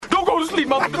sleep,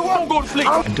 motherfucker. Don't go to sleep.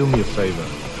 And do me a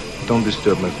favor. Don't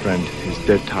disturb my friend. He's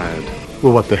dead tired.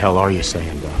 Well, what the hell are you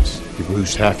saying, boss? You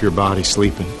lose half your body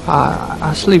sleeping?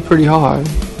 I sleep pretty hard.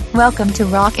 Welcome to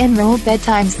Rock and Roll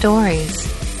Bedtime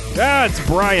Stories. That's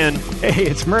Brian. Hey,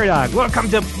 it's Murdoch. Welcome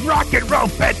to Rock and Roll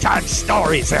Bedtime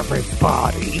Stories,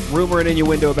 everybody. Rumor and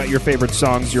innuendo about your favorite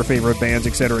songs, your favorite bands,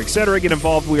 etc., etc. Get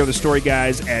involved. We are the story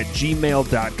guys at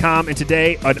gmail.com. And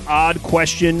today, an odd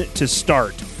question to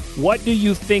start. What do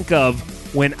you think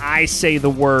of when I say the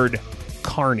word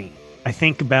carny? I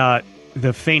think about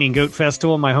the Fainting Goat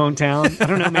Festival in my hometown. I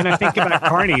don't know, man. I think about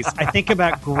carnies. I think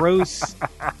about gross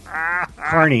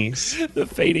carnies. The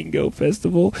Fainting Goat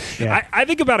Festival. Yeah. I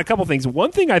think about a couple things.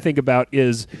 One thing I think about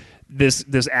is this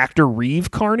actor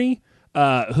Reeve Carney,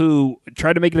 who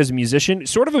tried to make it as a musician,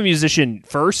 sort of a musician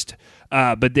first,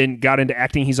 but then got into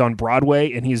acting. He's on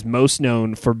Broadway, and he's most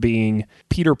known for being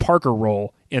Peter Parker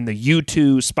role in the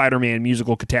U2 Spider-Man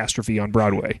musical Catastrophe on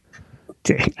Broadway.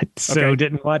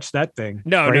 Didn't watch that thing.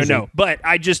 No. But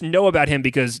I just know about him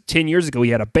because 10 years ago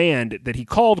he had a band that he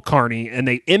called Carney, and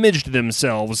they imaged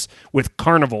themselves with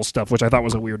carnival stuff, which I thought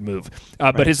was a weird move.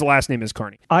 But his last name is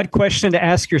Carney. Odd question to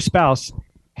ask your spouse.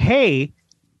 Hey,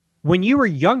 when you were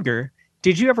younger,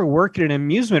 did you ever work at an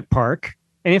amusement park?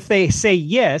 And if they say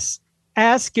yes,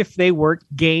 ask if they worked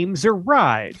games or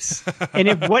rides. And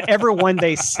if whatever one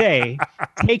they say,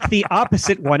 take the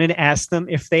opposite one and ask them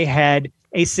if they had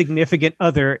a significant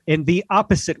other in the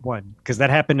opposite one. Because that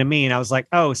happened to me. And I was like,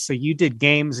 oh, so you did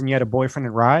games and you had a boyfriend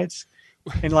and rides?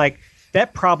 And like,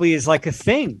 that probably is like a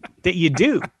thing that you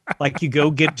do. Like you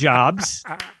go get jobs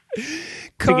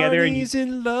together. Carney's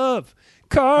in love.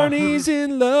 Carney's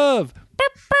in love.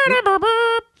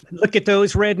 Look at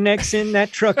those rednecks in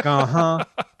that truck.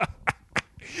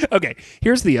 Okay,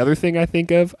 here's the other thing I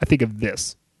think of. I think of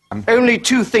this. Only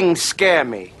two things scare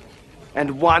me,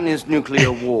 and one is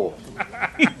nuclear war.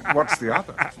 What's the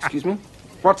other? Excuse me?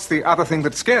 What's the other thing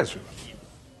that scares you?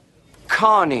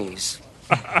 Carnies.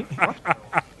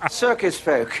 Circus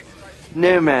folk.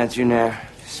 Nomads, you know.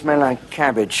 Smell like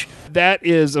cabbage. That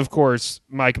is, of course,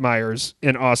 Mike Myers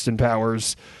in Austin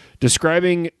Powers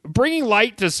bringing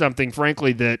light to something,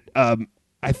 frankly, that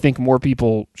I think more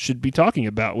people should be talking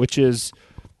about, which is,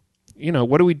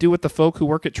 what do we do with the folk who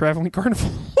work at traveling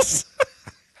carnivals?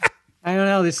 I don't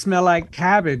know. They smell like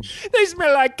cabbage. They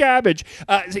smell like cabbage.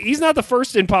 He's not the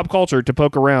first in pop culture to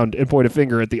poke around and point a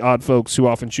finger at the odd folks who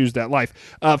often choose that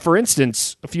life. For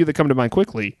instance, a few that come to mind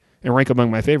quickly and rank among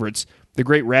my favorites. The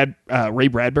great Ray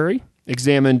Bradbury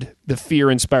examined the fear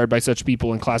inspired by such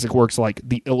people in classic works like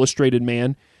The Illustrated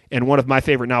Man and one of my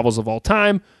favorite novels of all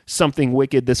time, Something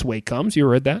Wicked This Way Comes. You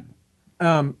ever read that?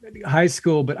 High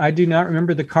school, but I do not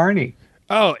remember the carny.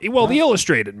 Oh, well, The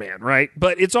Illustrated Man, right?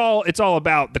 But it's all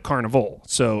about the carnival.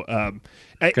 So,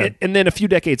 and then a few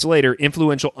decades later,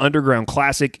 influential underground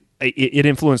classic. It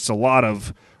influenced a lot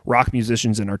of rock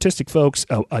musicians and artistic folks.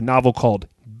 A novel called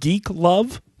Geek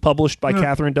Love, published by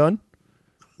Catherine Dunn.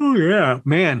 Oh, yeah.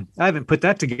 Man, I haven't put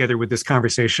that together with this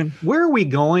conversation. Where are we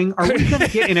going? Are we going to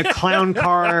get in a clown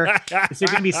car? Is there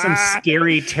going to be some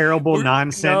scary, terrible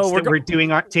nonsense that we're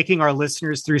doing, taking our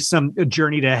listeners through some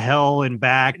journey to hell and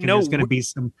back? And there's going to be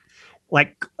some,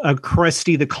 like, a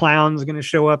Krusty the Clown's going to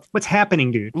show up. What's happening,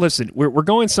 dude? Listen, we're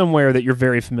going somewhere that you're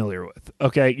very familiar with,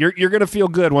 okay? You're going to feel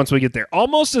good once we get there.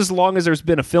 Almost as long as there's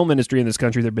been a film industry in this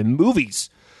country, there have been movies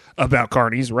about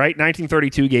carnies, right?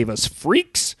 1932 gave us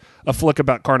Freaks, a flick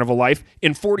about carnival life.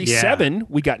 In 1947,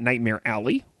 we got Nightmare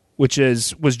Alley, which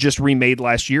was just remade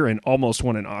last year and almost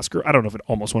won an Oscar. I don't know if it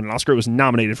almost won an Oscar. It was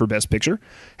nominated for Best Picture.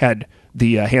 Had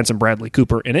the handsome Bradley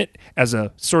Cooper in it as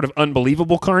a sort of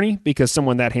unbelievable carny, because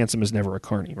someone that handsome is never a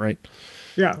carny, right?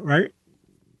 Yeah, right.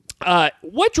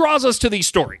 What draws us to these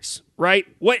stories, right?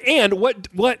 What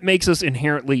makes us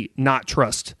inherently not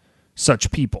trust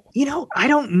such people? I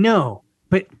don't know.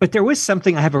 But there was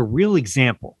something. I have a real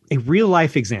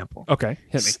life example. Okay,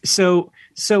 hit me.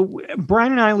 So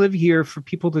Brian and I live here. For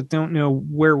people that don't know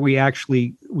where we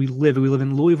live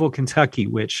in Louisville, Kentucky,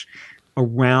 which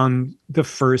around the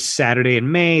first Saturday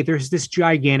in May, there's this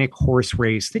gigantic horse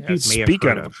race that you may have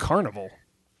heard of. Carnival.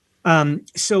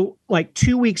 So like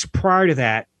 2 weeks prior to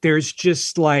that, there's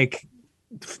just like,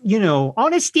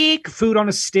 on a stick, food on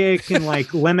a stick, and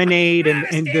like lemonade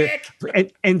and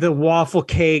the waffle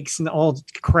cakes and all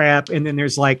crap. And then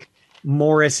there's like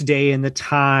Morris Day in the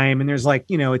time. And there's like,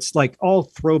 it's like all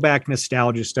throwback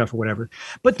nostalgia stuff or whatever.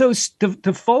 But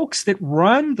the folks that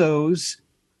run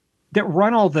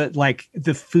all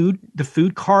the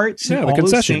food carts and all the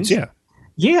concessions. Those things,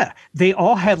 yeah, they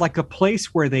all had like a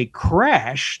place where they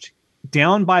crashed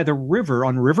down by the river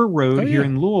on River Road here yeah.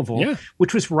 in Louisville, Yeah.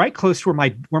 which was right close to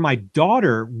where my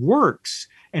daughter works.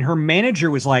 And her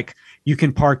manager was like, "You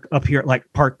can park up here, like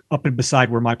park up and beside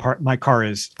where my car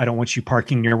is. I don't want you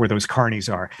parking near where those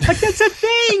carnies are." Like, that's a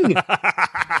thing.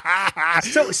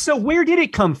 So where did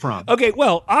it come from? Okay,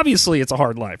 well, obviously it's a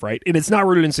hard life, right? And it's not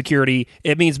rooted in security.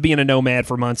 It means being a nomad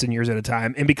for months and years at a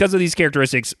time. And because of these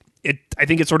characteristics, I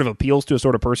think it sort of appeals to a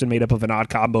sort of person made up of an odd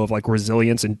combo of like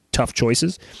resilience and tough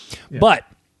choices. Yeah. But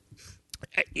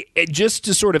just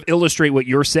to sort of illustrate what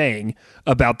you're saying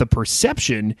about the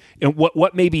perception and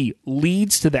what maybe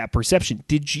leads to that perception,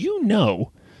 did you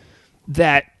know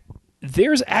that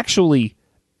there's actually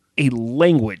a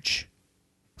language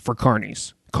for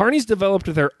carnies? Carnies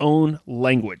developed their own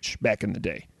language back in the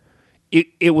day.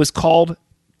 It was called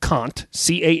Cant,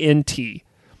 C-A-N-T,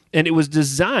 and it was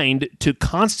designed to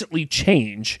constantly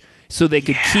change so they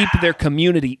could keep their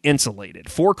community insulated.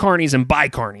 For carnies and by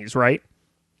carnies, right?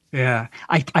 Yeah,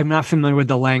 I'm not familiar with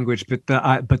the language, but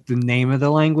the name of the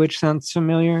language sounds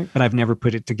familiar. But I've never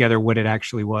put it together what it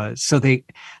actually was.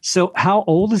 So how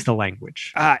old is the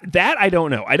language? That I don't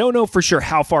know. I don't know for sure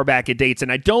how far back it dates,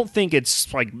 and I don't think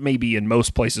it's like maybe in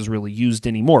most places really used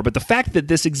anymore. But the fact that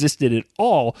this existed at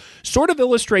all sort of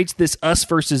illustrates this us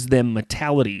versus them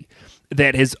mentality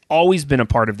that has always been a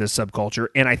part of this subculture,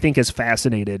 and I think has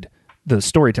fascinated the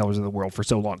storytellers of the world for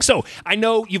so long. So I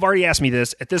know you've already asked me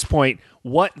this. At this point,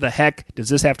 what the heck does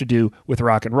this have to do with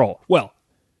rock and roll? Well,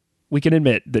 we can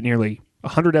admit that nearly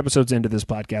 100 episodes into this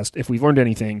podcast, if we've learned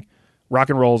anything,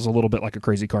 rock and roll is a little bit like a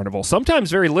crazy carnival.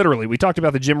 Sometimes very literally. We talked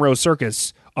about the Jim Rose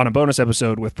Circus on a bonus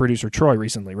episode with producer Troy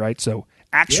recently, right? So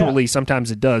actually,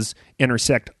 sometimes it does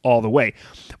intersect all the way.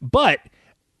 But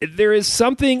there is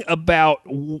something about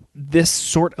this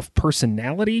sort of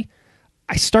personality.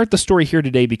 I start the story here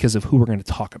today because of who we're going to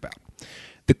talk about.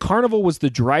 The carnival was the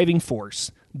driving force,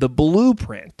 the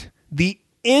blueprint, the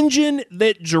engine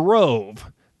that drove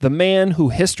the man who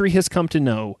history has come to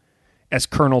know as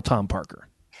Colonel Tom Parker.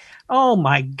 Oh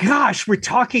my gosh, we're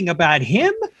talking about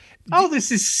him? Oh, this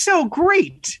is so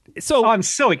great. I'm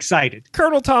so excited.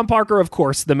 Colonel Tom Parker, of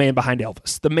course, the man behind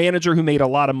Elvis, the manager who made a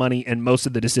lot of money and most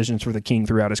of the decisions for the king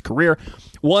throughout his career.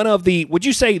 One of the, would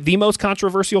you say, the most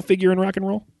controversial figure in rock and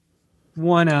roll?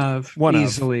 One of.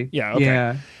 Easily. Yeah, okay.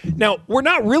 Yeah. Now, we're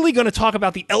not really going to talk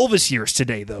about the Elvis years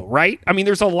today, though, right? I mean,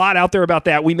 there's a lot out there about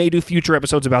that. We may do future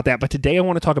episodes about that, but today I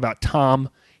want to talk about Tom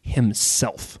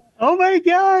himself. Oh my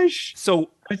gosh. So,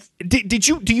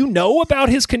 do you know about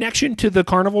his connection to the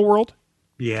carnival world?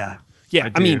 Yeah.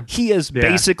 Yeah, I mean, he is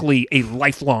basically a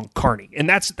lifelong carny. And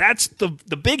that's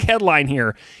the big headline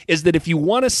here is that if you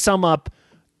want to sum up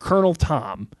Colonel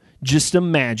Tom, just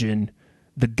imagine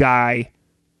the guy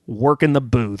working the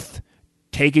booth,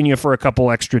 taking you for a couple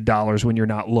extra dollars when you're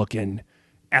not looking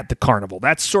at the carnival.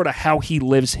 That's sort of how he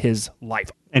lives his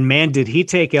life. And man, did he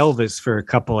take Elvis for a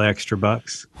couple extra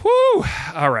bucks. Whew.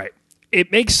 All right.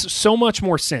 It makes so much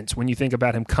more sense when you think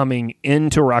about him coming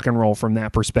into rock and roll from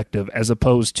that perspective, as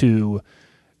opposed to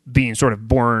being sort of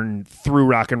born through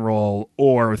rock and roll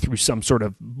or through some sort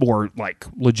of more like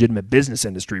legitimate business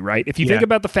industry, right? If you think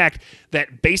about the fact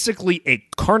that basically a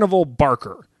carnival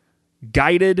barker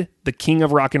guided the king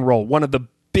of rock and roll, one of the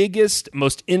biggest,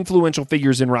 most influential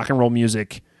figures in rock and roll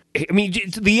music. I mean,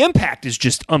 the impact is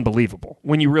just unbelievable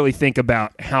when you really think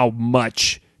about how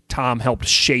much Tom helped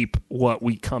shape what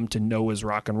we come to know as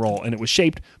rock and roll. And it was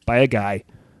shaped by a guy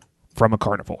from a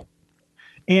carnival.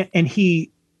 And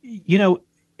he,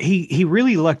 he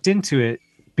really lucked into it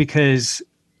because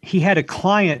he had a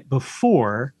client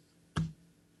before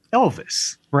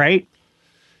Elvis, right?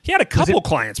 He had a couple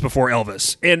clients before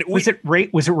Elvis, and was it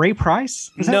Ray Price?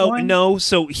 No.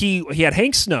 So he had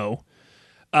Hank Snow,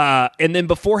 and then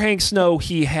before Hank Snow,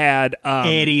 he had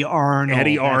Eddie Arnold.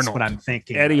 That's what I'm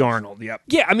thinking. Eddie Arnold. Yep.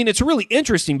 Yeah. I mean, it's really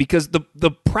interesting because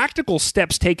the practical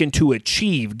steps taken to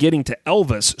achieve getting to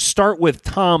Elvis start with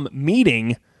Tom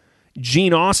meeting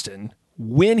Gene Austin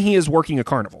when he is working a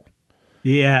carnival.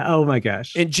 Yeah. Oh my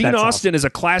gosh. And Gene Austin is a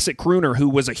classic crooner who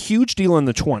was a huge deal in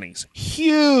the 20s.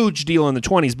 Huge deal in the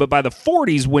 20s. But by the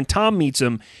 40s, when Tom meets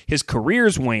him, his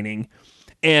career's waning.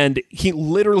 And he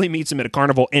literally meets him at a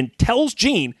carnival and tells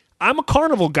Gene, I'm a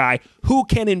carnival guy who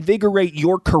can invigorate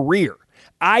your career.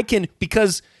 I can,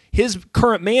 because his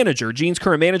current manager, Gene's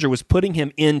current manager, was putting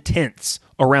him in tents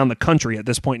around the country at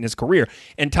this point in his career.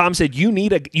 And Tom said, you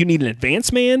need an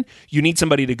advance man. You need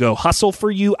somebody to go hustle for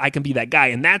you. I can be that guy.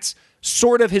 And that's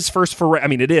sort of his first foray. I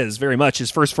mean, it is very much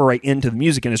his first foray into the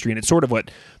music industry, and it's sort of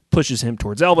what pushes him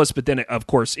towards Elvis. But then, of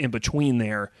course, in between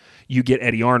there, you get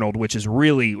Eddie Arnold, which is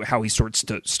really how he starts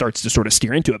to sort of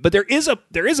steer into it. But there is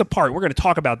a part, we're going to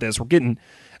talk about this. We're getting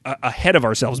ahead of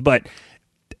ourselves, but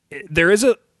there is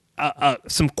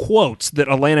some quotes that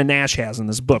Alana Nash has in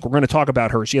this book. We're going to talk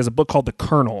about her. She has a book called The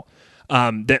Colonel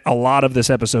that a lot of this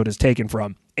episode is taken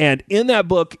from. And in that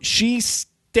book, she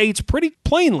states pretty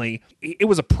plainly it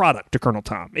was a product to Colonel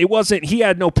Tom. It wasn't, he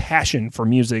had no passion for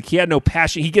music. He had no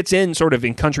passion. He gets in sort of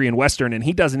in country and western, and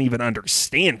he doesn't even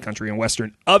understand country and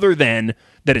western other than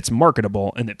that it's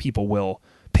marketable and that people will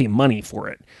pay money for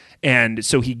it. And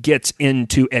so he gets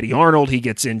into Eddie Arnold. He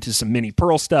gets into some Minnie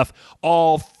Pearl stuff,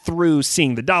 all through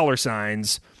seeing the dollar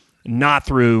signs, not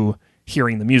through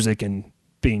hearing the music and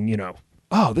being,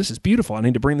 oh, this is beautiful. I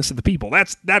need to bring this to the people.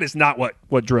 That is not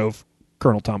what drove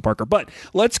Colonel Tom Parker. But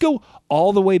let's go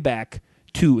all the way back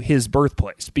to his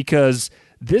birthplace, because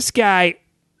this guy,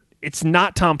 it's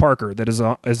not Tom Parker that is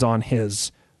on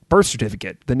his birth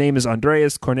certificate. The name is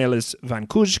Andreas Cornelis van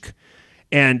Kujk,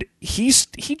 and he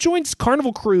joins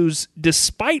Carnival Cruise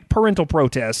despite parental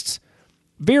protests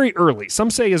very early.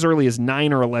 Some say as early as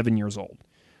 9 or 11 years old.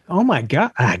 Oh my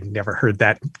God. I'd never heard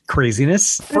that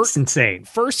craziness. That's insane.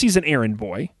 First, he's an errand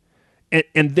boy,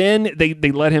 and then they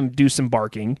let him do some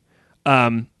barking.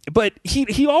 But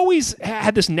he always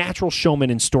had this natural showman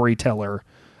and storyteller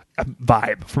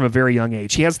vibe from a very young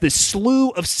age. He has this slew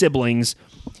of siblings,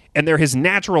 and they're his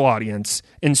natural audience,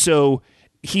 and so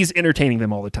he's entertaining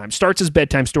them all the time. Starts his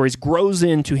bedtime stories, grows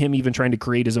into him even trying to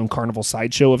create his own carnival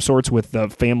sideshow of sorts with the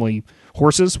family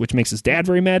horses, which makes his dad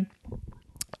very mad.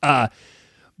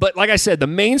 But like I said, the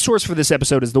main source for this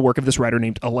episode is the work of this writer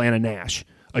named Alana Nash,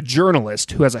 a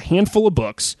journalist who has a handful of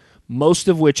books, most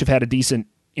of which have had a decent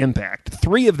impact.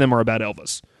 3 of them are about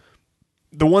Elvis.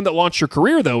 The one that launched her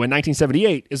career, though, in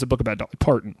 1978 is a book about Dolly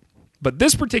Parton. But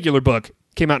this particular book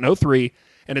came out in 2003,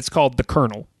 and it's called The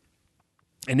Colonel.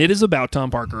 And it is about Tom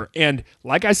Parker. And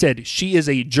like I said, she is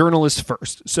a journalist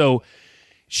first. So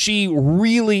she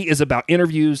really is about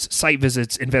interviews, site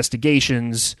visits,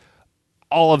 investigations,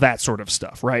 all of that sort of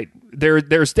stuff, right?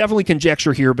 There's definitely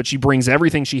conjecture here, but she brings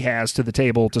everything she has to the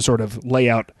table to sort of lay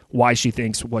out why she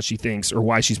thinks what she thinks, or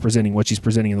why she's presenting what she's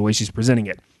presenting and the way she's presenting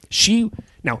it.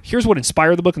 Now, here's what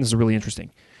inspired the book, and this is really interesting.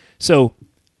 So,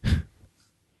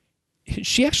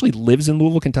 she actually lives in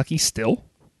Louisville, Kentucky still.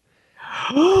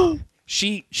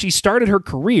 She started her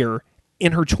career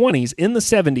in her 20s, in the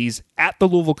 70s, at the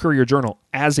Louisville Courier-Journal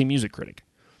as a music critic.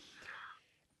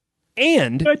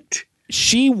 And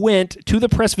she went to the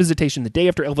press visitation the day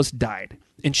after Elvis died,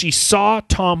 and she saw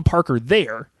Tom Parker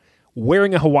there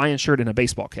wearing a Hawaiian shirt and a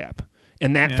baseball cap.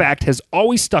 And that fact has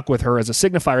always stuck with her as a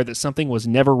signifier that something was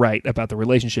never right about the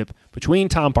relationship between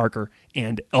Tom Parker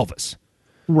and Elvis.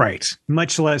 Right.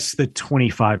 Much less the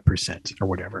 25% or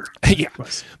whatever. Yeah.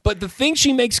 But the thing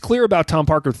she makes clear about Tom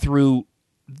Parker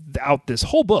throughout this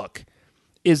whole book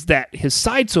is that his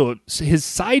sideshow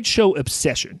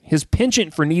obsession, his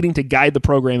penchant for needing to guide the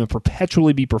program and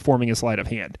perpetually be performing a sleight of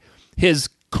hand, his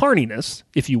carniness,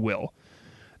 if you will,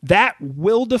 that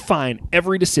will define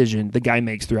every decision the guy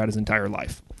makes throughout his entire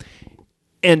life.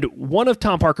 And one of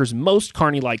Tom Parker's most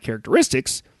carny-like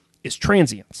characteristics is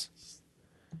transience.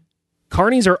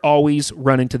 Carnies are always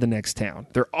running to the next town.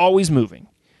 They're always moving.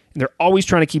 And they're always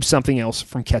trying to keep something else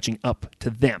from catching up to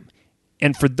them.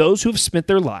 And for those who have spent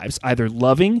their lives either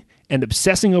loving and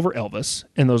obsessing over Elvis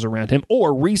and those around him,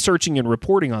 or researching and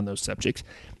reporting on those subjects,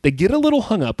 they get a little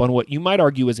hung up on what you might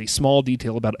argue is a small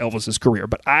detail about Elvis's career.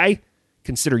 But I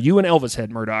consider you an Elvis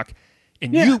head, Murdoch,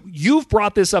 and you've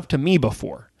brought this up to me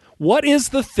before. What is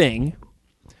the thing,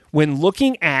 when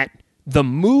looking at the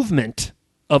movement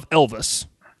of Elvis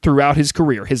throughout his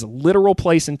career, his literal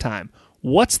place in time,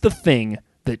 what's the thing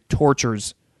that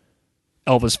tortures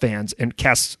Elvis fans and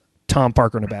casts Tom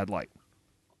Parker in a bad light?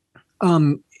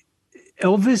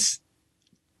 Elvis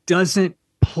doesn't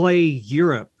play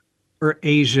Europe or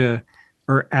Asia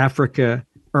or Africa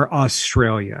or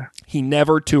Australia. He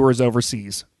never tours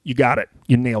overseas. You got it.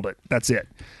 You nailed it. That's it.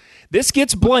 This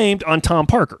gets blamed on Tom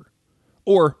Parker,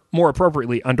 or more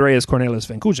appropriately, Andreas Cornelis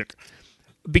van Kujik,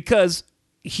 because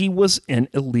he was an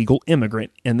illegal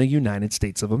immigrant in the United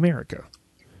States of America.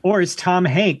 Or as Tom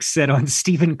Hanks said on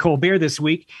Stephen Colbert this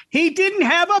week, he didn't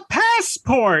have a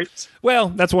passport. Well,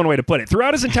 that's one way to put it.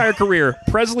 Throughout his entire career,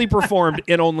 Presley performed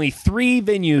in only 3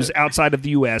 venues outside of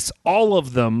the U.S., all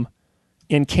of them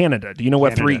in Canada. Do you know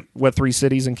what three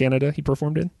cities in Canada he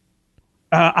performed in?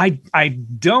 I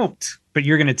don't, but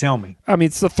you're going to tell me. I mean,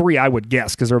 it's the 3 I would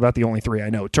guess, because they're about the only 3 I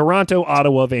know. Toronto,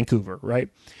 Ottawa, Vancouver, right?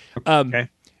 Okay.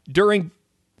 During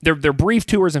Their brief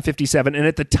tours in 57, and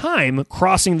at the time,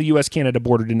 crossing the U.S.-Canada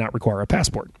border did not require a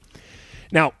passport.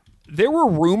 Now, there were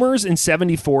rumors in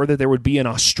 74 that there would be an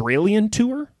Australian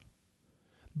tour,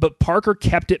 but Parker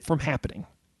kept it from happening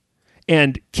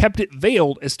and kept it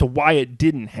veiled as to why it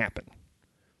didn't happen.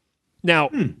 Now,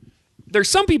 there's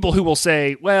some people who will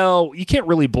say, well, you can't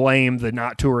really blame the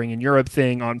not touring in Europe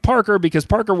thing on Parker because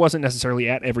Parker wasn't necessarily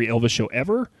at every Elvis show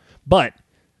ever, but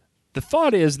the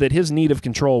thought is that his need of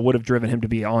control would have driven him to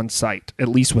be on site, at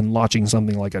least when launching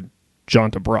something like a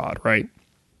Jaunt Abroad, right?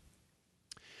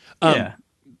 Yeah.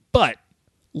 But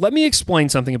let me explain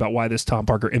something about why this Tom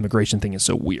Parker immigration thing is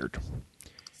so weird.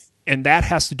 And that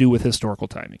has to do with historical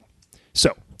timing.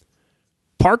 So,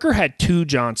 Parker had 2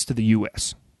 jaunts to the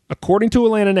U.S. According to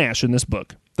Atlanta Nash in this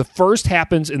book, the first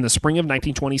happens in the spring of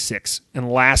 1926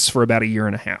 and lasts for about a year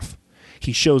and a half.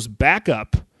 He shows back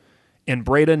up in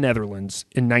Breda, Netherlands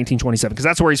in 1927, because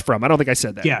that's where he's from. I don't think I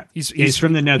said that. Yeah, he's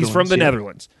from the Netherlands. He's from the yeah.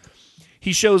 Netherlands.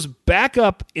 He shows back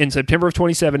up in September of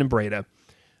 27 in Breda,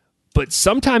 but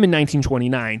sometime in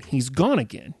 1929, he's gone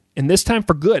again, and this time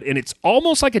for good, and it's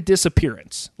almost like a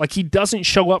disappearance. Like he doesn't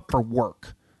show up for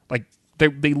work. Like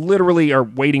they literally are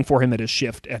waiting for him at his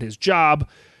shift at his job,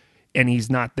 and he's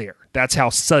not there. That's how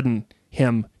sudden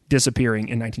him disappearing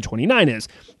in 1929 is.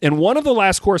 And one of the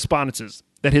last correspondences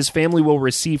that his family will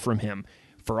receive from him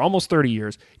for almost 30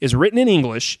 years is written in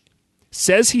English,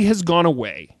 says he has gone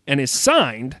away, and is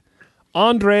signed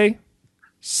Andre/Tom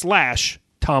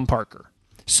Parker.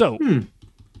 So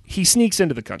he sneaks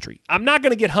into the country. I'm not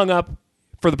going to get hung up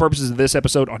for the purposes of this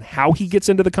episode on how he gets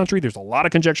into the country. There's a lot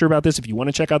of conjecture about this. If you want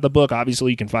to check out the book,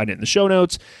 obviously you can find it in the show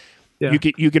notes. Yeah.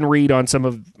 You can read on some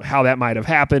of how that might have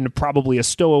happened, probably a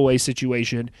stowaway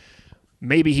situation.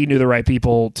 Maybe he knew the right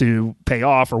people to pay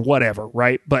off or whatever,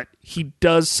 right? But he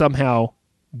does somehow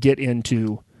get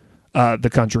into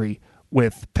the country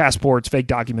with passports, fake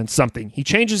documents, something. He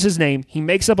changes his name. He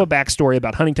makes up a backstory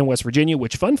about Huntington, West Virginia,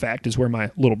 which, fun fact, is where my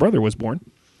little brother was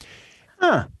born.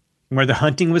 Huh. Where the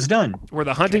hunting was done. Where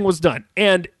the hunting was done.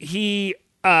 And he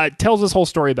tells this whole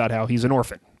story about how he's an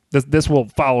orphan. This will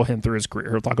follow him through his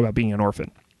career. He'll talk about being an orphan.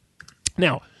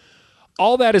 Now,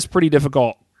 all that is pretty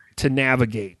difficult to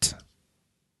navigate.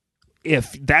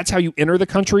 If that's how you enter the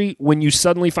country, when you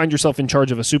suddenly find yourself in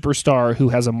charge of a superstar who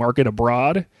has a market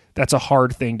abroad, that's a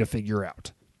hard thing to figure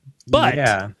out.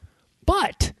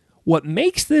 But what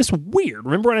makes this weird,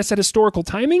 remember when I said historical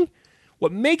timing?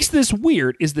 What makes this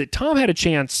weird is that Tom had a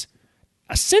chance,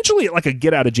 essentially like a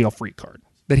get-out-of-jail-free card,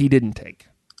 that he didn't take.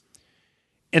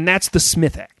 And that's the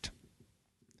Smith Act.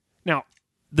 Now,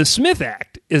 the Smith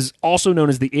Act is also known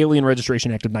as the Alien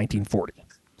Registration Act of 1940.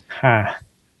 Huh.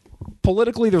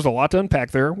 Politically, there's a lot to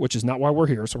unpack there, which is not why we're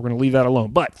here, so we're going to leave that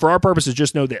alone. But for our purposes,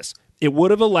 just know this. It would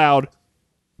have allowed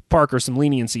Parker some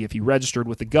leniency if he registered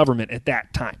with the government at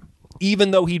that time,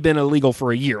 even though he'd been illegal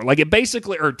for a year. Like it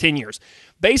basically, or 10 years.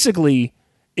 Basically,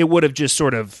 it would have just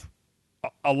sort of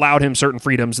allowed him certain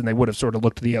freedoms, and they would have sort of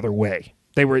looked the other way.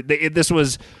 This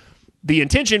was... The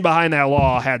intention behind that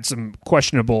law had some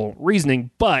questionable reasoning,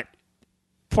 but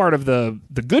part of the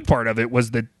good part of it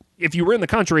was that if you were in the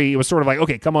country, it was sort of like,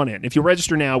 okay, come on in. If you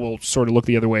register now, we'll sort of look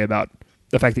the other way about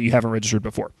the fact that you haven't registered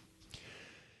before.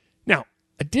 Now,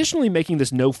 additionally making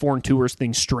this no foreign tours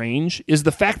thing strange is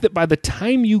the fact that by the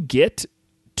time you get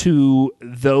to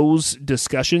those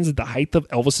discussions at the height of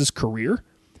Elvis's career,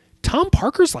 Tom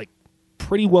Parker's like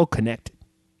pretty well connected.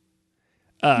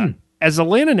 As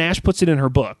Atlanta Nash puts it in her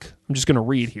book, I'm just going to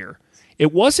read here.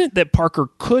 It wasn't that Parker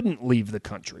couldn't leave the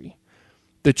country.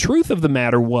 The truth of the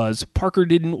matter was Parker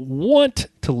didn't want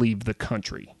to leave the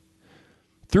country.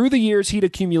 Through the years, he'd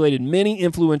accumulated many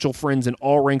influential friends in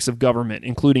all ranks of government,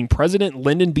 including President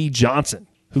Lyndon B. Johnson,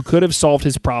 who could have solved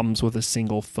his problems with a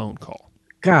single phone call.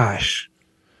 Gosh.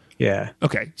 Yeah.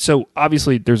 Okay, so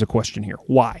obviously there's a question here.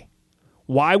 Why?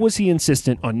 Why was he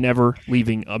insistent on never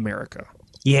leaving America?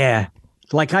 Yeah.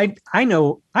 Like I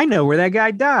know where that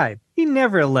guy died. He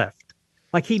never left.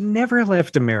 Like he never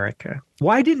left America.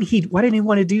 Why didn't he want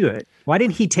to do it? Why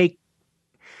didn't he take?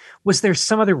 Was there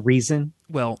some other reason?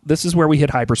 Well, this is where we hit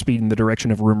hyperspeed in the direction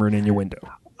of rumor and innuendo.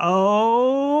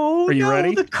 Oh, are you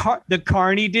ready? The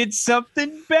Carney did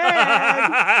something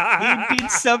bad. He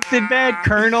did something bad,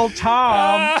 Colonel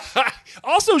Tom.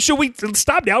 Also, should we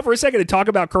stop now for a second and talk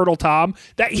about Colonel Tom?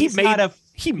 That he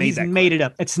made it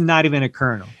up. It's not even a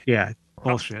colonel. Yeah.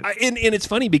 Bullshit. And it's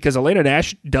funny because Atlanta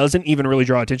Nash doesn't even really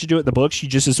draw attention to it in the book. She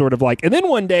just is sort of like, and then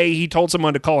one day he told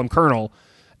someone to call him Colonel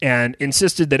and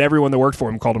insisted that everyone that worked for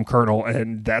him called him Colonel,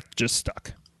 and that just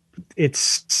stuck.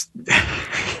 It's.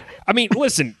 I mean,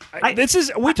 listen, when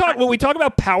we talk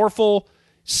about powerful,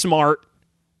 smart,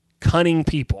 cunning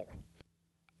people,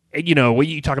 you know, when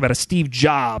you talk about a Steve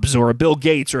Jobs or a Bill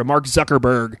Gates or a Mark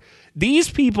Zuckerberg, these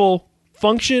people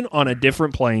function on a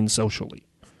different plane socially,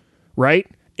 right?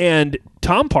 And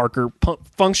Tom Parker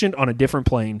functioned on a different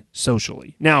plane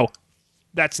socially. Now,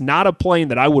 that's not a plane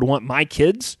that I would want my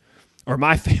kids or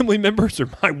my family members or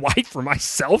my wife or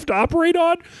myself to operate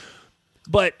on,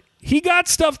 but he got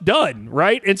stuff done,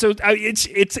 right? And so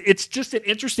it's just an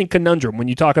interesting conundrum when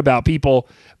you talk about people,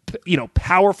 you know,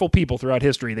 powerful people throughout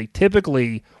history. They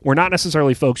typically were not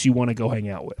necessarily folks you want to go hang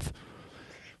out with.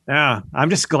 Yeah, I'm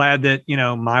just glad that, you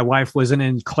know, my wife wasn't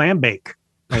in Clambake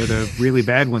or the really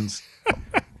bad ones.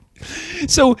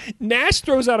 So Nash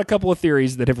throws out a couple of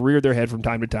theories that have reared their head from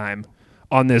time to time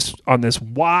on this.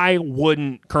 Why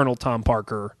wouldn't Colonel Tom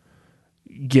Parker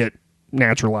get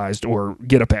naturalized or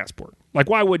get a passport? Like,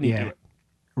 why wouldn't he do it?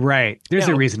 Right. There's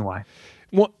Now, a reason why.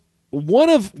 One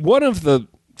of the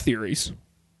theories,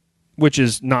 which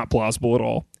is not plausible at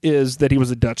all, is that he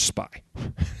was a Dutch spy.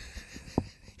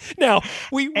 Now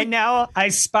and now I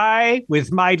spy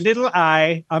with my little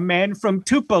eye a man from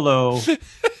Tupelo,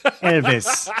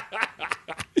 Elvis.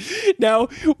 Now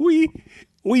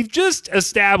we've just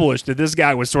established that this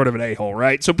guy was sort of an a-hole,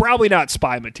 right? So probably not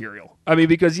spy material. I mean,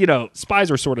 because, you know,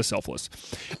 spies are sort of selfless.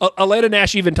 Alana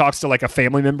Nash even talks to like a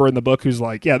family member in the book who's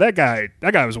like, yeah, that guy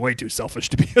was way too selfish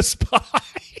to be a spy.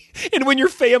 And when your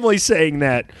family's saying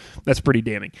that, that's pretty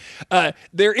damning.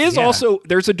 There is also,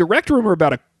 there's a direct rumor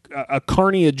about a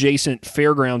Carney adjacent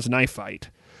fairgrounds knife fight,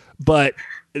 but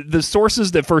the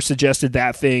sources that first suggested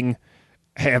that thing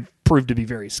have proved to be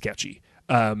very sketchy.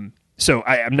 So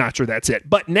I'm not sure that's it.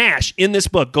 But Nash, in this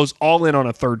book, goes all in on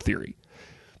a third theory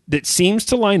that seems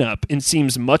to line up and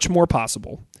seems much more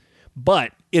possible,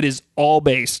 but it is all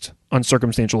based on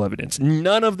circumstantial evidence.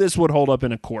 None of this would hold up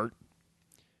in a court,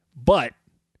 but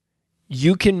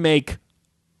you can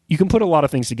put a lot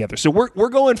of things together. So we're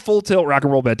going full tilt rock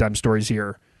and roll bedtime stories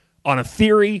here on a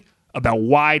theory about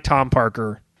why Tom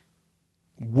Parker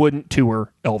wouldn't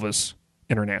tour Elvis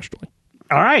internationally.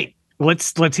 All right.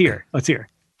 Let's hear. Let's hear.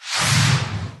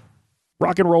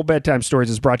 Rock and Roll Bedtime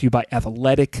Stories is brought to you by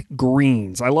Athletic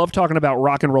Greens. I love talking about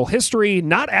rock and roll history,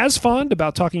 not as fond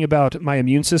about talking about my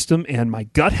immune system and my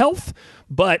gut health,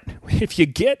 but if you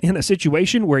get in a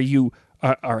situation where you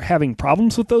are having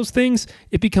problems with those things,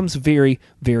 it becomes very,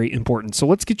 very important. So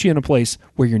let's get you in a place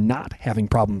where you're not having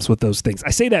problems with those things.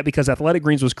 I say that because Athletic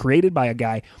Greens was created by a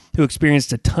guy who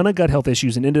experienced a ton of gut health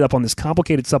issues and ended up on this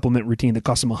complicated supplement routine that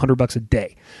cost him $100 a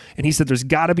day. And he said there's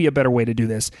got to be a better way to do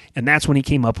this, and that's when he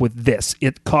came up with this.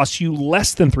 It costs you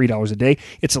less than $3 a day.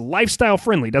 It's a lifestyle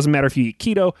friendly. Doesn't matter if you eat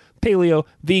keto, paleo,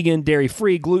 vegan,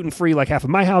 dairy-free, gluten-free like half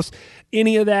of my house.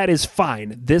 Any of that is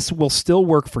fine. This will still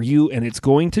work for you, and it's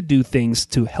going to do things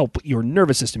to help your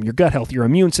nervous system, your gut health, your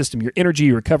immune system, your energy,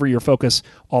 your recovery, your focus,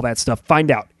 all that stuff.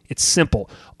 Find out. It's simple.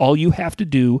 All you have to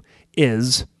do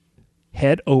is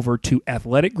head over to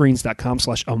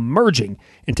athleticgreens.com/emerging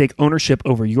and take ownership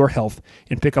over your health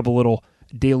and pick up a little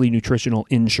daily nutritional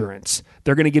insurance.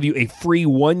 They're going to give you a free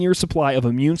 1-year supply of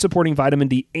immune-supporting vitamin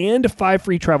D and 5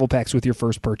 free travel packs with your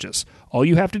first purchase. All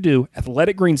you have to do,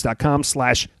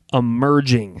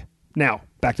 athleticgreens.com/emerging. Now,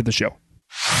 back to the show.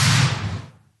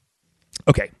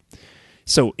 Okay,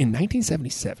 so in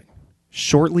 1977,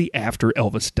 shortly after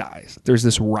Elvis dies, there's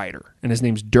this writer, and his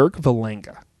name's Dirk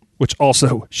Vallenga, which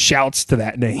also shouts to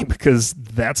that name because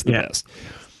that's the best.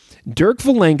 Dirk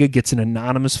Vallenga gets an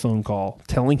anonymous phone call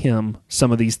telling him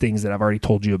some of these things that I've already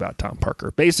told you about Tom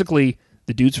Parker. Basically,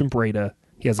 the dude's from Breda,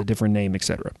 he has a different name,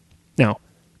 etc. Now,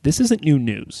 this isn't new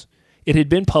news. It had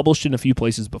been published in a few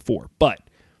places before, but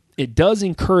it does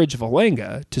encourage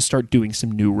Vallenga to start doing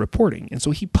some new reporting. And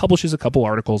so he publishes a couple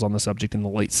articles on the subject in the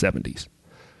late 70s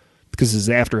because this is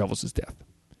after Elvis's death.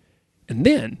 And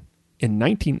then, in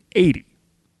 1980,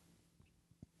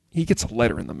 he gets a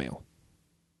letter in the mail.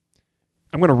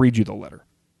 I'm going to read you the letter.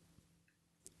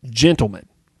 Gentlemen,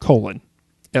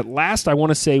 at last I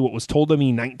want to say what was told to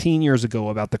me 19 years ago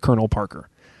about the Colonel Parker.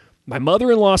 My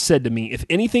mother-in-law said to me, if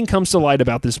anything comes to light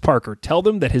about this Parker, tell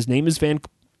them that his name is Von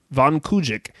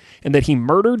Kujic and that he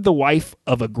murdered the wife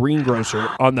of a greengrocer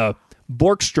on the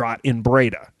Borkstraat in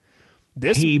Breda.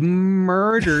 He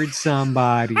murdered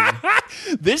somebody.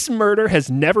 This murder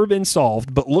has never been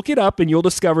solved, but look it up and you'll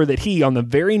discover that he, on the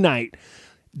very night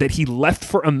that he left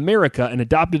for America and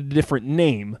adopted a different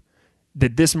name,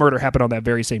 that this murder happened on that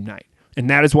very same night. And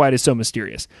that is why it is so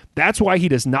mysterious. That's why he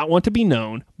does not want to be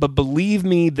known, but believe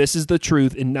me, this is the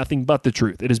truth and nothing but the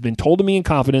truth. It has been told to me in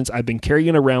confidence. I've been carrying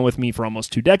it around with me for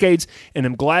almost 2 decades, and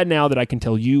I'm glad now that I can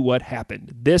tell you what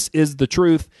happened. This is the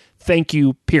truth. Thank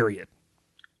you, period.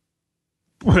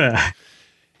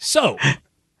 So,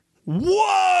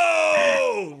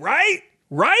 whoa, right?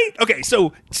 Right? Okay,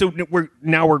 so we're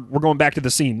going back to the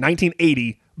scene.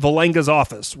 1980, Valenga's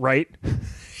office, right?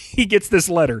 He gets this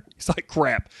letter. He's like,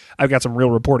 crap, I've got some real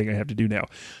reporting I have to do now.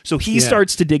 So he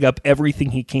starts to dig up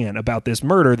everything he can about this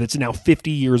murder that's now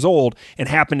 50 years old and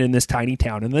happened in this tiny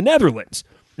town in the Netherlands.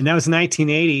 And that was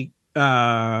 1980.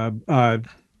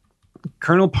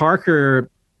 Colonel Parker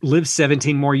lived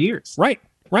 17 more years. Right.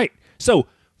 So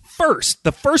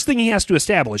the first thing he has to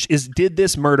establish is, did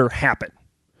this murder happen?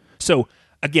 So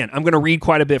again, I'm going to read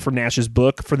quite a bit from Nash's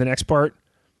book for the next part,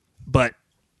 but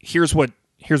here's what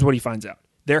he finds out.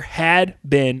 There had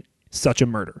been such a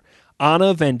murder.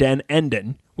 Anna van den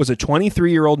Enden was a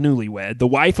 23-year-old newlywed, the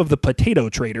wife of the potato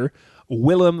trader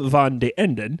Willem van den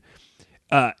Enden,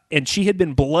 and she had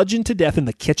been bludgeoned to death in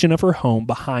the kitchen of her home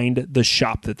behind the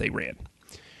shop that they ran.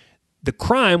 The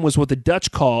crime was what the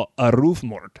Dutch call a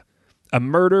roofmoord, a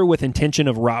murder with intention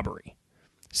of robbery,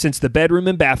 since the bedroom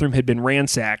and bathroom had been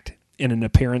ransacked in an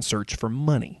apparent search for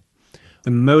money.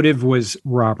 The motive was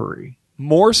robbery.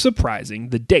 More surprising,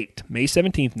 the date, May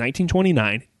 17th,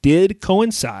 1929, did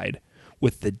coincide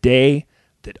with the day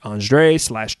that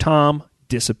Andre/Tom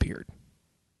disappeared.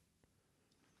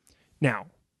 Now,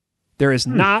 there is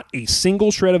not a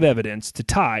single shred of evidence to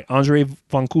tie Andre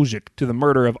van Kuzik to the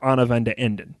murder of Anna van den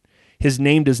Enden. His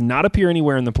name does not appear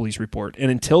anywhere in the police report, and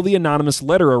until the anonymous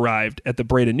letter arrived at the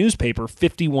Breda newspaper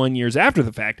 51 years after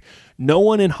the fact, no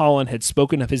one in Holland had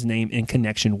spoken of his name in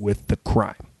connection with the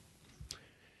crime.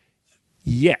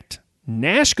 Yet,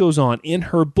 Nash goes on in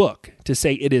her book to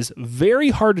say it is very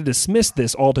hard to dismiss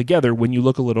this altogether when you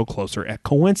look a little closer at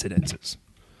coincidences.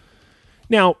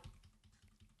 Now,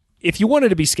 if you wanted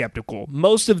to be skeptical,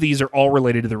 most of these are all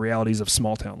related to the realities of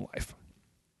small-town life.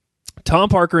 Tom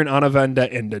Parker and Anna van den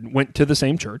Enden went to the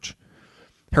same church.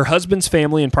 Her husband's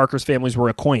family and Parker's families were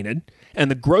acquainted, and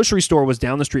the grocery store was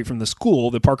down the street from the school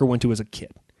that Parker went to as a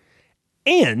kid.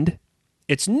 And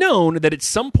it's known that at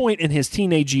some point in his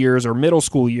teenage years or middle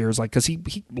school years, like because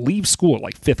he leaves school at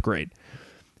like 5th grade,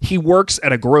 he works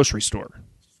at a grocery store.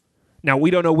 Now,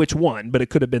 we don't know which one, but it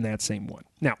could have been that same one.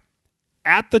 Now,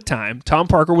 at the time, Tom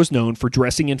Parker was known for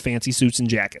dressing in fancy suits and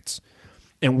jackets.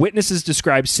 And witnesses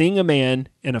described seeing a man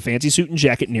in a fancy suit and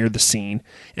jacket near the scene.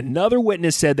 Another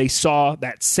witness said they saw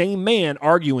that same man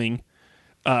arguing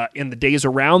in the days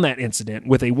around that incident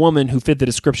with a woman who fit the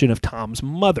description of Tom's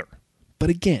mother. But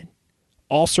again,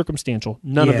 all circumstantial.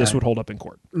 None of this would hold up in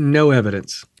court. No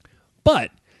evidence.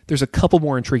 But there's a couple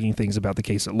more intriguing things about the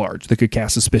case at large that could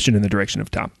cast suspicion in the direction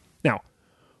of Tom. Now,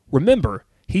 remember,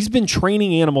 he's been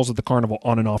training animals at the carnival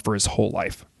on and off for his whole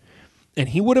life. And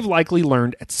he would have likely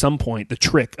learned at some point the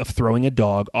trick of throwing a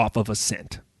dog off of a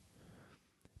scent.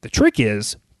 The trick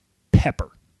is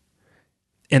pepper.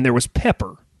 And there was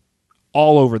pepper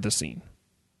all over the scene.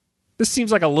 This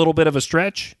seems like a little bit of a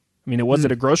stretch. I mean, it was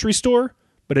at a grocery store,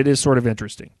 but it is sort of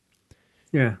interesting.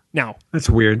 Yeah. Now, that's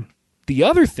weird. The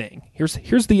other thing,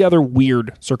 here's the other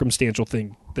weird circumstantial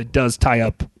thing that does tie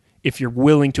up if you're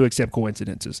willing to accept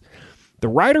coincidences. The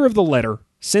writer of the letter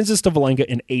sends this to Valenga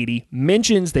in 80,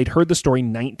 mentions they'd heard the story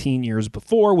 19 years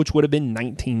before, which would have been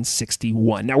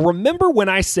 1961. Now, remember when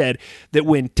I said that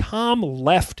when Tom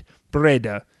left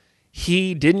Breda,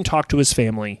 he didn't talk to his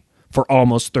family for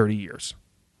almost 30 years.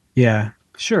 Yeah,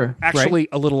 sure. Actually,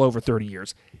 a little over 30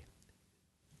 years.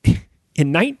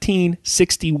 In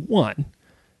 1961,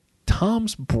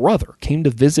 Tom's brother came to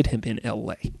visit him in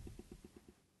L.A.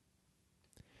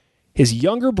 His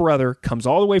younger brother comes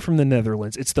all the way from the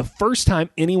Netherlands. It's the first time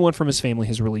anyone from his family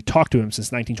has really talked to him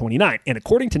since 1929. And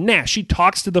according to Nash, she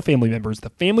talks to the family members. The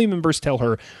family members tell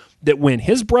her that when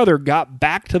his brother got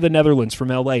back to the Netherlands from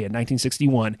LA in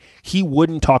 1961, he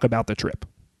wouldn't talk about the trip.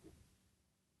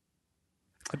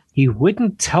 He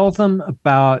wouldn't tell them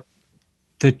about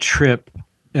the trip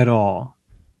at all.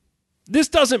 This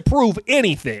doesn't prove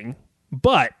anything,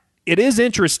 but it is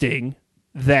interesting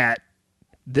that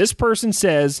this person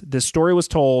says this story was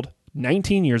told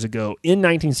 19 years ago in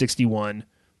 1961,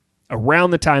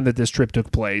 around the time that this trip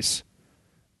took place,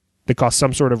 that caused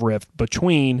some sort of rift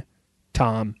between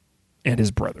Tom and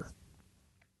his brother.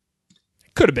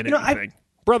 Could have been anything.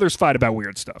 Brothers fight about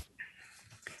weird stuff.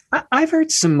 I've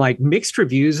heard some mixed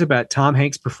reviews about Tom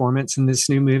Hanks' performance in this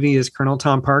new movie as Colonel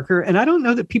Tom Parker, and I don't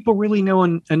know that people really know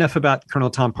enough about Colonel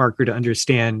Tom Parker to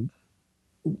understand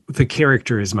the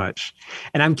character as much.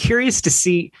 And I'm curious to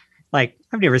see, I've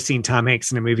never seen Tom Hanks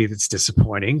in a movie that's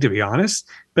disappointing, to be honest,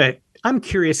 but I'm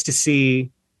curious to see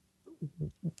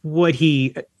what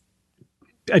he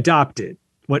adopted,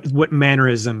 what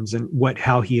mannerisms and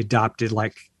how he adopted.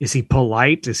 Is he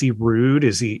polite? Is he rude?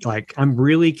 Is he I'm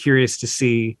really curious to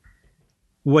see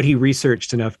what he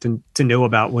researched enough to know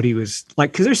about what he was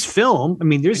like. Because there's film. I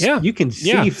mean, you can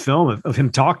see film of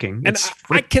him talking. And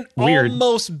I can weird.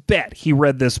 almost bet he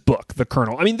read this book, The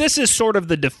Colonel. I mean, this is sort of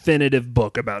the definitive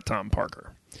book about Tom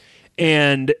Parker.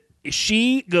 And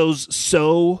she goes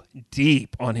so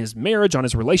deep on his marriage, on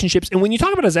his relationships. And when you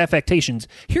talk about his affectations,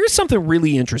 here's something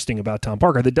really interesting about Tom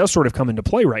Parker that does sort of come into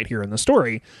play right here in the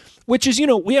story, which is,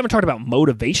 we haven't talked about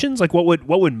motivations. Like what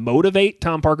would motivate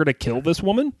Tom Parker to kill this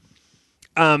woman?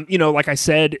 Like I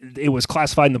said, it was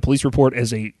classified in the police report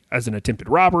as an attempted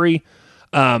robbery.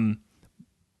 Was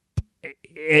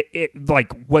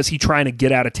he trying to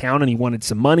get out of town and he wanted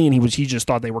some money and he just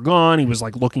thought they were gone. He was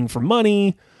like looking for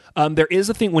money. There is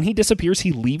a thing when he disappears,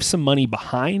 he leaves some money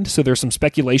behind. So there's some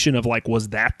speculation of like, was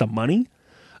that the money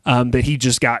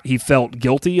that he felt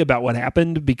guilty about what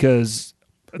happened because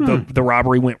the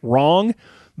robbery went wrong.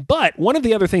 But one of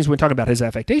the other things when talking about his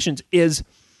affectations is,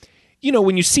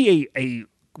 when you see a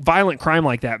violent crime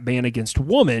like that, man against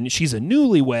woman, she's a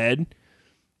newlywed,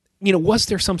 was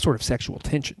there some sort of sexual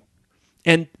tension?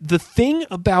 And the thing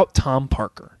about Tom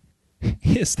Parker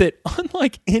is that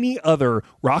unlike any other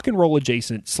rock and roll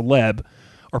adjacent celeb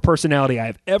or personality I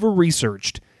have ever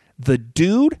researched, the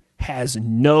dude has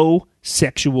no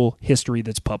sexual history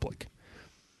that's public.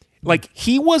 Like,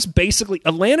 he was basically,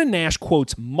 Atlanta Nash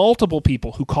quotes multiple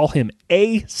people who call him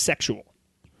asexual.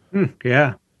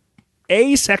 Yeah.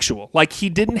 Asexual. Like,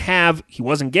 he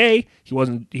wasn't gay. He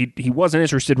wasn't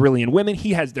interested really in women.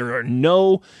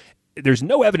 There's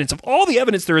no evidence of all the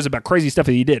evidence there is about crazy stuff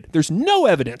that he did. There's no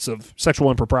evidence of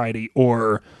sexual impropriety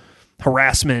or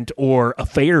harassment or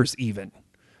affairs even.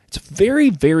 It's very,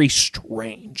 very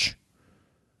strange.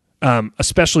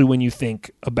 Especially when you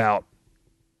think about,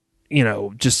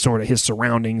 just sort of his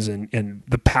surroundings and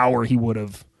the power he would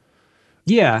have.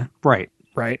 Yeah. Right.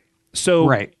 Right. So,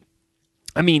 right.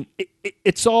 I mean,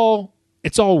 it's all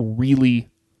really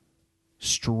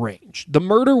strange. The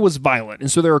murder was violent, and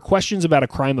so there are questions about the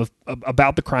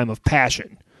crime of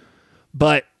passion.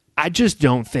 But I just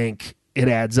don't think it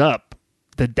adds up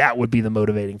that would be the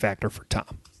motivating factor for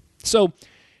Tom. So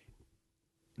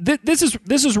this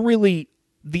is really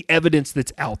the evidence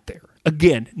that's out there.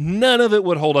 Again, none of it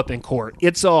would hold up in court.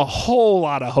 It's a whole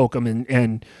lot of hokum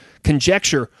and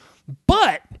conjecture,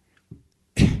 but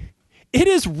it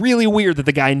is really weird that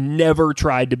the guy never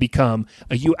tried to become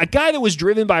a guy that was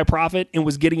driven by a profit and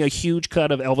was getting a huge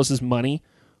cut of Elvis's money,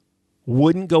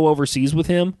 wouldn't go overseas with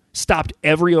him, stopped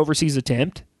every overseas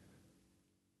attempt.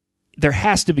 There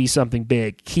has to be something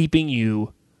big keeping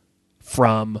you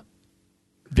from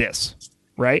this,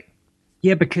 right?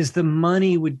 Yeah, because the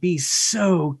money would be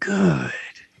so good.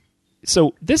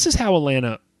 So this is how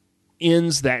Atlanta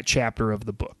ends that chapter of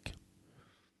the book.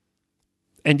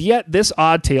 And yet this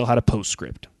odd tale had a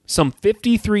postscript, some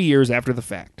 53 years after the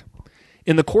fact.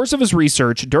 In the course of his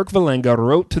research, Dirk Valenga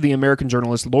wrote to the American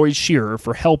journalist Lloyd Shearer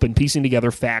for help in piecing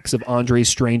together facts of Andre's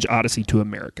strange odyssey to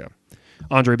America.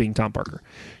 Andre being Tom Parker.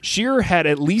 Shearer had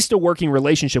at least a working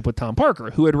relationship with Tom Parker,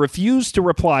 who had refused to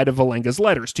reply to Valenga's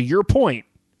letters. To your point,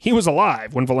 he was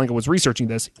alive when Valenga was researching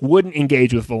this, wouldn't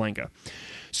engage with Valenga.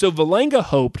 So Valenga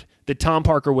hoped that Tom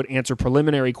Parker would answer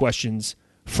preliminary questions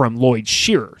from Lloyd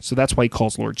Shearer. So that's why he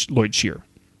calls Lloyd Shearer.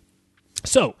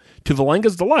 So, to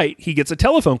Valenga's delight, he gets a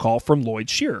telephone call from Lloyd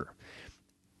Shearer.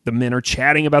 The men are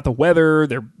chatting about the weather,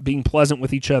 they're being pleasant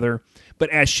with each other, but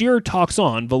as Shearer talks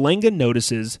on, Valenga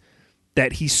notices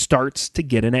that he starts to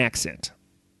get an accent.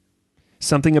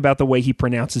 Something about the way he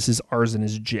pronounces his R's and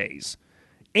his J's.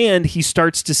 And he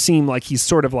starts to seem like he's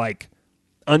sort of like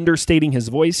understating his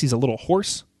voice. He's a little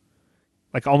hoarse,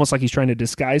 like almost like he's trying to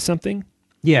disguise something.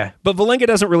 Yeah. But Valenga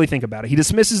doesn't really think about it. He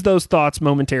dismisses those thoughts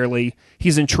momentarily.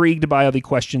 He's intrigued by all the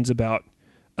questions about...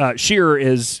 Shearer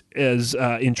is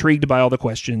intrigued by all the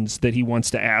questions that he wants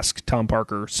to ask Tom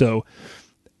Parker, so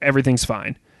everything's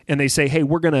fine. And they say, hey,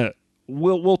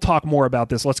 we'll talk more about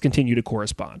this. Let's continue to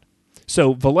correspond.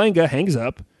 So Valenga hangs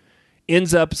up,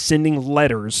 ends up sending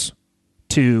letters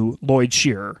to Lloyd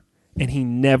Shearer, and he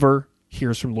never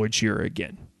hears from Lloyd Shearer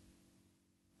again.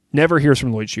 Never hears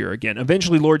from Lloyd Shearer again.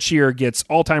 Eventually, Lloyd Shearer gets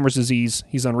Alzheimer's disease.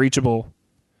 He's unreachable.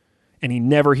 And he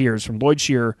never hears from Lloyd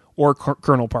Shearer or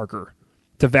Colonel Parker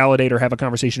to validate or have a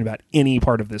conversation about any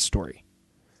part of this story.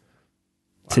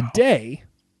 Wow. Today,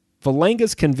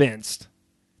 Valenga's convinced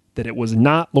that it was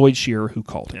not Lloyd Shearer who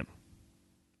called him.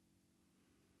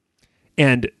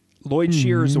 And Lloyd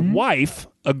Shearer's wife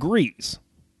agrees.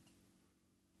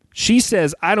 She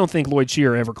says, I don't think Lloyd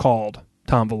Shearer ever called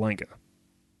Tom Valenga.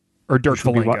 Or Dirk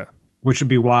Valenga. Which would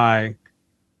be why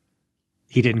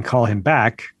he didn't call him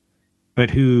back, but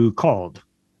who called?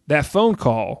 That phone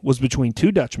call was between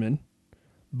two Dutchmen,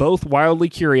 both wildly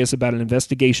curious about an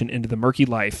investigation into the murky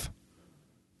life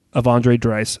of Andre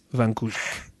Dries Van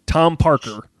Kuijk. Tom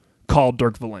Parker called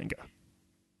Dirk Vallenga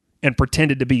and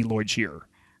pretended to be Lloyd Shearer.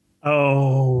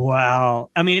 Oh,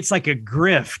 wow. I mean, it's like a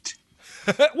grift.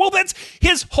 Well, that's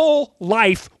his whole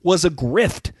life was a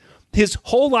grift. His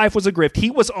whole life was a grift. He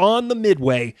was on the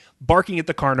Midway barking at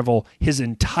the carnival his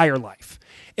entire life.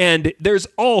 And there's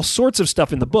all sorts of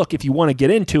stuff in the book, if you want to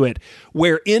get into it,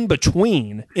 where in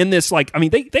between, in this, like, I mean,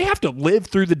 they have to live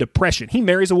through the Depression. He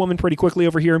marries a woman pretty quickly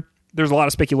over here. There's a lot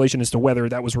of speculation as to whether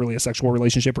that was really a sexual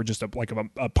relationship or just a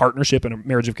partnership and a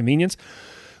marriage of convenience.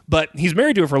 But he's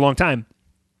married to her for a long time.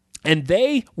 And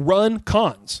they run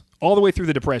cons all the way through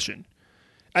the Depression.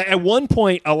 At one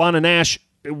point, Alana Nash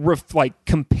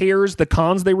compares the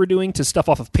cons they were doing to stuff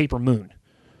off of Paper Moon.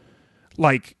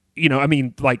 Like, you know, I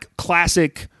mean, like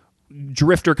classic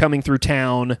drifter coming through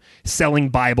town, selling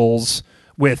Bibles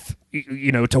with,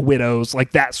 you know, to widows,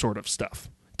 like that sort of stuff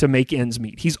to make ends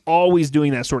meet. He's always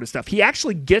doing that sort of stuff. He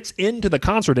actually gets into the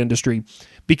concert industry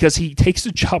because he takes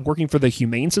a job working for the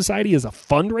Humane Society as a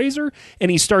fundraiser,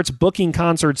 and he starts booking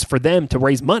concerts for them to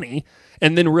raise money,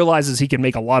 and then realizes he can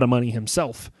make a lot of money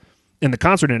himself in the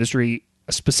concert industry,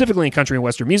 specifically in country and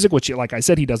Western music, which, like I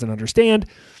said, he doesn't understand.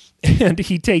 And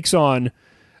he takes on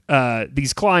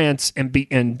these clients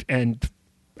and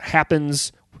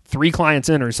happens 3 clients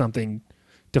in or something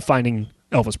to finding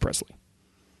Elvis Presley.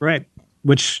 Right.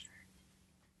 Which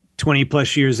 20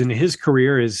 plus years into his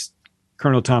career is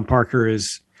Colonel Tom Parker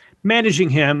is managing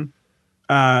him.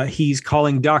 He's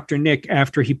calling Dr. Nick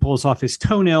after he pulls off his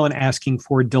toenail and asking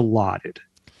for Dilaudid.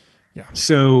 Yeah.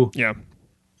 So yeah,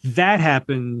 that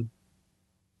happened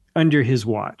under his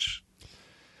watch.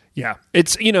 Yeah.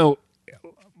 It's, you know,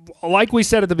 like we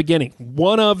said at the beginning,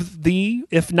 one of the,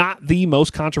 if not the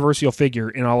most controversial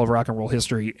figure in all of rock and roll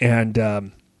history.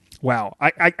 And wow,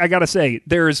 I got to say,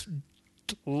 there's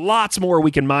lots more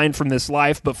we can mine from this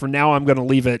life, but for now I'm going to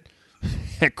leave it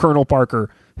at Colonel Parker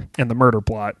and the murder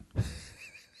plot.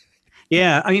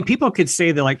 Yeah, I mean, people could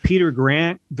say that, like, Peter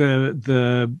Grant,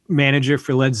 the manager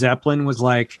for Led Zeppelin, was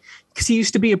like, because he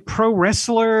used to be a pro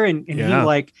wrestler, and he,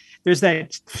 like, there's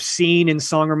that scene in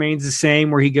Song Remains the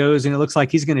Same where he goes and it looks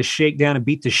like he's going to shake down and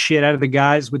beat the shit out of the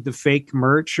guys with the fake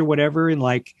merch or whatever, and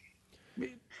like,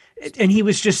 and he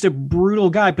was just a brutal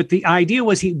guy. But the idea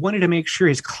was he wanted to make sure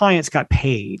his clients got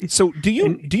paid. So do you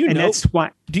know? That's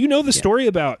why. Do you know the story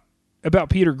about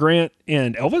Peter Grant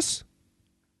and Elvis?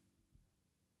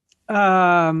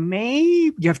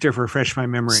 Maybe you have to refresh my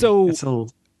memory. So it's a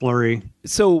little blurry.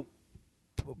 So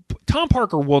Tom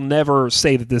Parker will never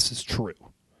say that this is true,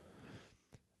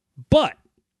 but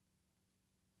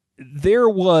there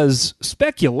was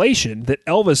speculation that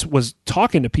Elvis was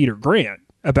talking to Peter Grant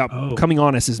about coming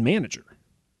on as his manager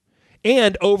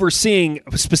and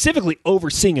specifically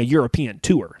overseeing a European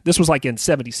tour. This was like in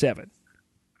 1977.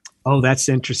 Oh, that's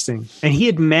interesting. And he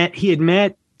had met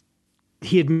the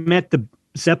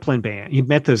Zeppelin band. He'd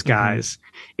met those guys.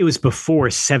 Mm-hmm. It was before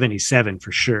 1977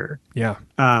 for sure. Yeah.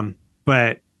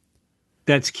 But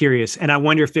that's curious. And I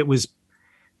wonder if it was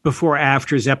before or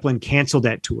after Zeppelin canceled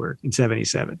that tour in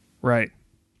 1977. Right.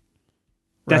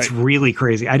 That's really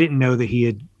crazy. I didn't know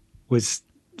that was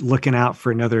looking out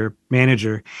for another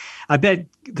manager. I bet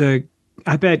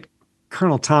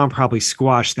Colonel Tom probably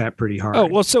squashed that pretty hard. Oh,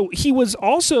 well, so he was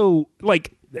also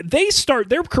like, they start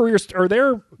their careers or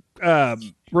their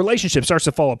relationship starts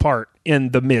to fall apart in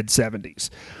the mid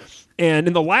 1970s. And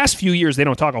in the last few years, they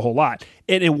don't talk a whole lot.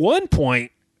 And at one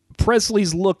point,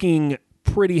 Presley's looking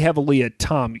pretty heavily at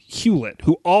Tom Hewlett,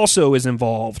 who also is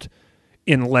involved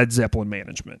in Led Zeppelin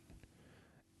management.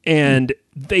 And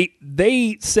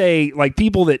they say, like,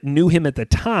 people that knew him at the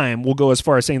time will go as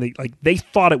far as saying that, like, they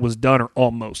thought it was done or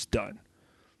almost done.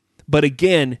 But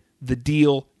again, the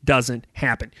deal doesn't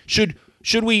happen. Should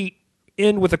we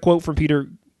end with a quote from Peter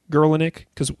Gerlach?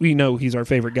 Because we know he's our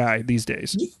favorite guy these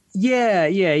days. Yeah.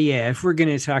 If we're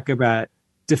going to talk about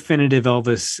definitive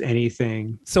Elvis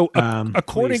anything. So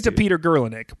according to Peter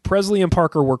Gerlach, Presley and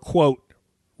Parker were, quote,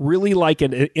 really like,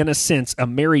 in a sense, a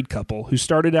married couple who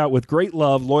started out with great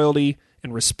love, loyalty,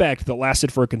 and respect that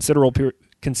lasted for a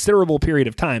considerable period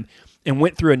of time and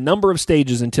went through a number of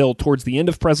stages until, towards the end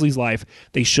of Presley's life,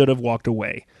 they should have walked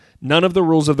away. None of the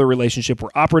rules of the relationship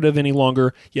were operative any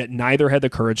longer, yet neither had the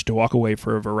courage to walk away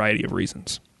for a variety of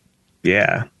reasons.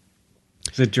 Yeah.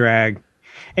 It's a drag.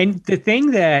 And the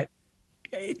thing that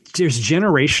there's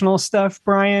generational stuff,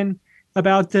 Brian,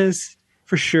 about this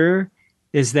for sure,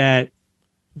 is that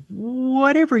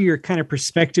whatever your kind of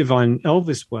perspective on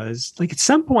Elvis was, like, at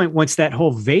some point, once that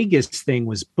whole Vegas thing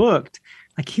was booked,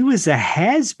 like, he was a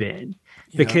has-been.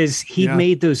 because he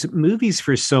made those movies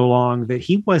for so long that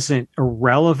he wasn't a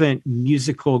relevant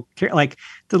musical character. Like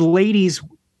the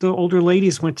older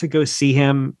ladies went to go see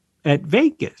him at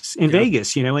Vegas,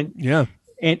 you know,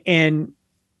 and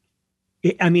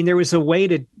I mean, there was a way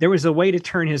to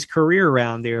turn his career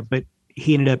around there, but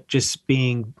he ended up just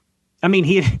being, I mean,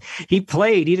 he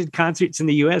did concerts in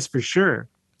the US for sure.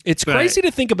 It's crazy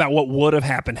to think about what would have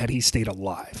happened had he stayed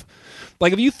alive.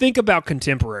 Like if you think about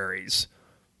contemporaries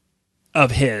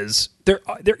of his, there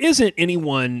isn't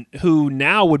anyone who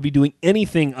now would be doing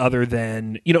anything other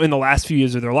than, you know, in the last few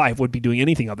years of their life would be doing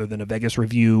anything other than a Vegas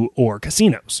Review or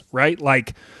casinos, right?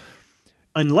 Like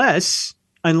unless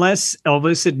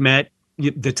Elvis had met,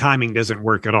 the timing doesn't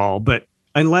work at all, but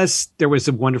unless there was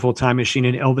a wonderful time machine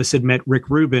and Elvis had met Rick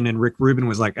Rubin and Rick Rubin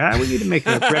was like, we need to make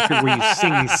a record where you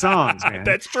sing these songs, man.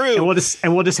 That's true. And we'll just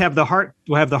have the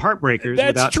Heartbreakers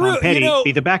without Tom Petty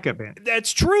be the backup band.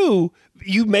 That's true.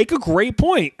 You make a great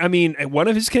point. I mean, one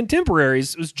of his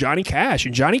contemporaries was Johnny Cash,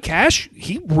 and Johnny Cash,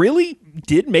 he really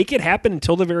did make it happen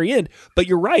until the very end. But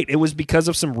you're right. It was because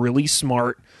of some really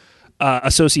smart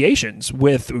associations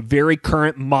with very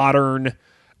current, modern,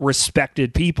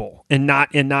 respected people, and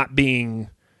not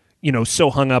being, you know, so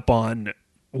hung up on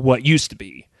what used to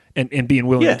be and being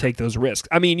willing to take those risks.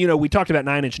 I mean, you know, we talked about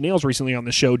Nine Inch Nails recently on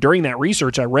the show. During that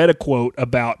research, I read a quote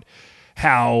about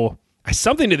how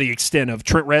something to the extent of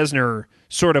Trent Reznor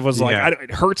sort of was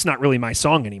like, Hurt's not really my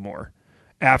song anymore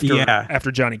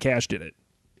after Johnny Cash did it.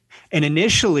 And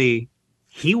initially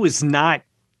he was not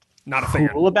a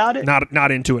fan about it,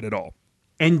 not into it at all.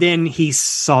 And then he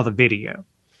saw the video.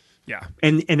 Yeah.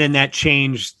 And then that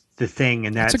changed the thing.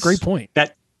 And that's a great point.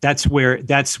 That's where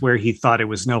he thought it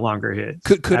was no longer his.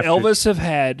 Could Elvis have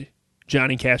had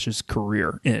Johnny Cash's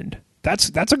career end? That's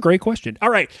a great question. All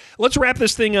right, let's wrap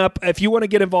this thing up. If you want to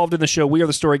get involved in the show, we are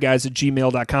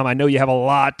thestoryguys@gmail.com. I know you have a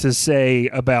lot to say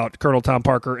about Colonel Tom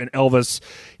Parker and Elvis.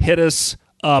 Hit us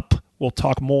up. We'll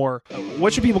talk more.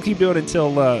 What should people keep doing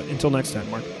until next time,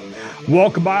 Mark?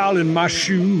 Walk a mile in my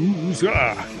shoes.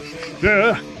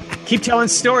 Keep telling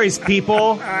stories,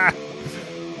 people.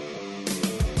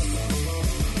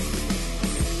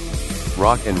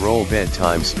 Rock and Roll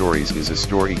Bedtime Stories is a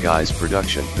Story Guys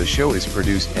production. The show is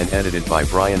produced and edited by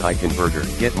Brian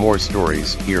Eichenberger. Get more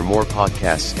stories, hear more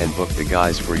podcasts, and book the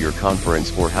guys for your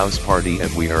conference or house party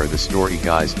at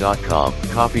wearethestoryguys.com.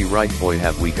 Copyright Boy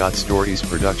Have We Got Stories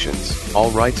Productions. All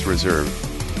rights reserved.